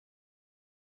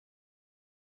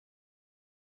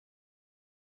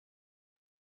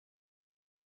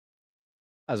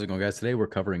How's it going, guys? Today we're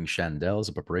covering Chandelles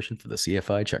in preparation for the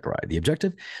CFI Checkride. The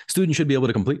objective: students should be able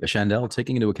to complete a Chandelle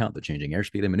taking into account the changing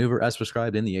airspeed and maneuver as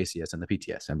prescribed in the ACS and the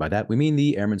PTS. And by that, we mean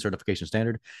the Airman Certification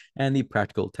Standard and the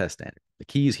Practical Test Standard. The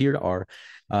keys here are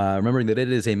remembering that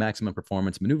it is a maximum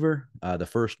performance maneuver. The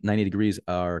first 90 degrees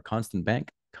are constant bank,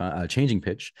 changing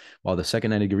pitch, while the second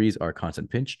 90 degrees are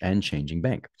constant pitch and changing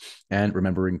bank. And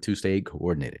remembering to stay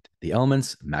coordinated. The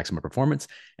elements: maximum performance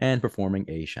and performing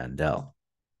a Chandelle.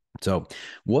 So,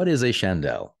 what is a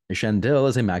chandelle? A chandelle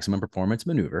is a maximum performance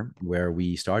maneuver where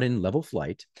we start in level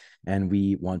flight and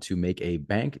we want to make a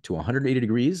bank to 180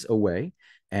 degrees away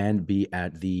and be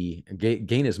at the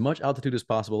gain as much altitude as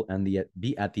possible and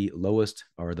be at the lowest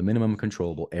or the minimum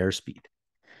controllable airspeed.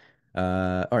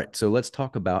 All right, so let's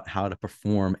talk about how to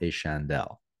perform a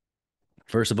chandelle.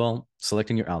 First of all,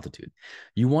 selecting your altitude.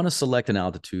 You want to select an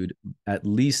altitude at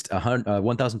least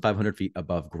 1,500 feet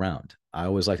above ground. I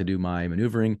always like to do my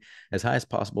maneuvering as high as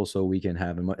possible so we can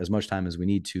have as much time as we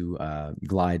need to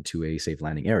glide to a safe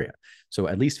landing area. So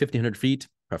at least 1,500 feet,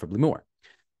 preferably more.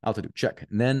 Altitude, check.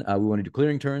 And then we want to do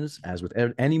clearing turns. As with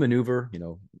any maneuver,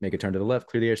 make a turn to the left,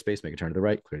 clear the airspace, make a turn to the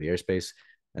right, clear the airspace,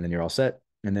 and then you're all set.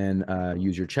 And then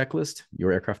use your checklist.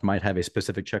 Your aircraft might have a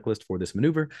specific checklist for this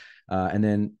maneuver. And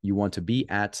then you want to be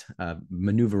at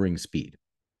maneuvering speed.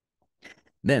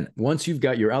 Then once you've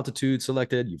got your altitude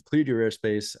selected, you've cleared your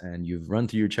airspace, and you've run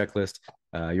through your checklist,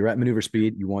 you're at maneuver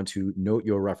speed, you want to note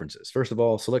your references. First of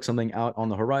all, select something out on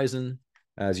the horizon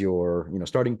as your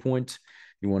starting point.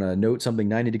 You want to note something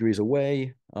 90 degrees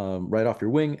away, right off your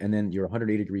wing, and then your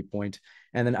 180-degree point.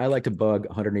 And then I like to bug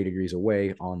 180 degrees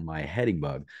away on my heading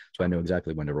bug, so I know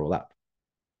exactly when to roll out.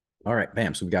 All right,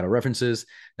 bam. So we've got our references.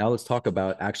 Now let's talk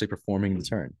about actually performing the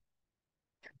turn.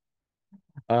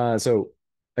 So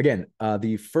again,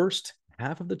 the first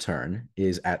half of the turn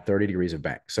is at 30 degrees of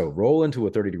bank. So roll into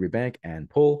a 30-degree bank and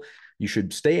pull. You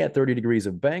should stay at 30 degrees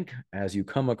of bank as you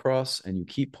come across, and you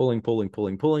keep pulling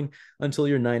until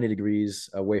you're 90 degrees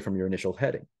away from your initial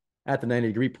heading. At the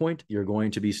 90-degree point, you're going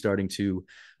to be starting to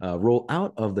roll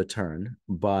out of the turn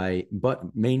but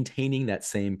maintaining that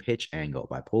same pitch angle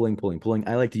by pulling.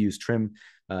 I like to use trim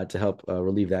to help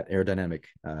relieve that aerodynamic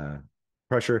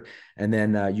pressure. And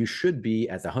then you should be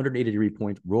at the 180-degree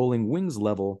point, rolling wings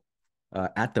level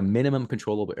at the minimum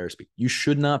controllable airspeed. You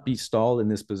should not be stalled in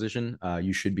this position.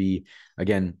 You should be,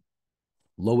 again,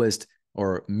 lowest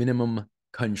or minimum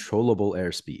controllable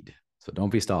airspeed. So don't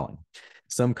be stalling.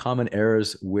 Some common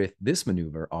errors with this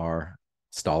maneuver are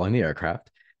stalling the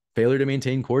aircraft, failure to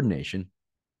maintain coordination,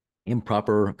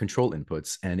 improper control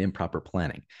inputs, and improper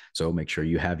planning. So make sure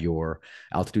you have your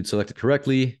altitude selected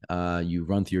correctly, you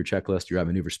run through your checklist, you're at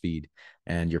maneuver speed,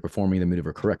 and you're performing the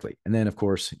maneuver correctly. And then, of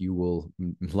course, you will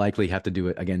likely have to do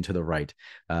it again to the right.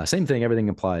 Same thing, everything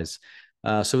applies.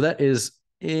 So that is,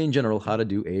 in general, how to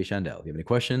do a chandelle. If you have any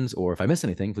questions or if I missed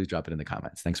anything, please drop it in the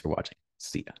comments. Thanks for watching.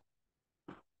 See ya.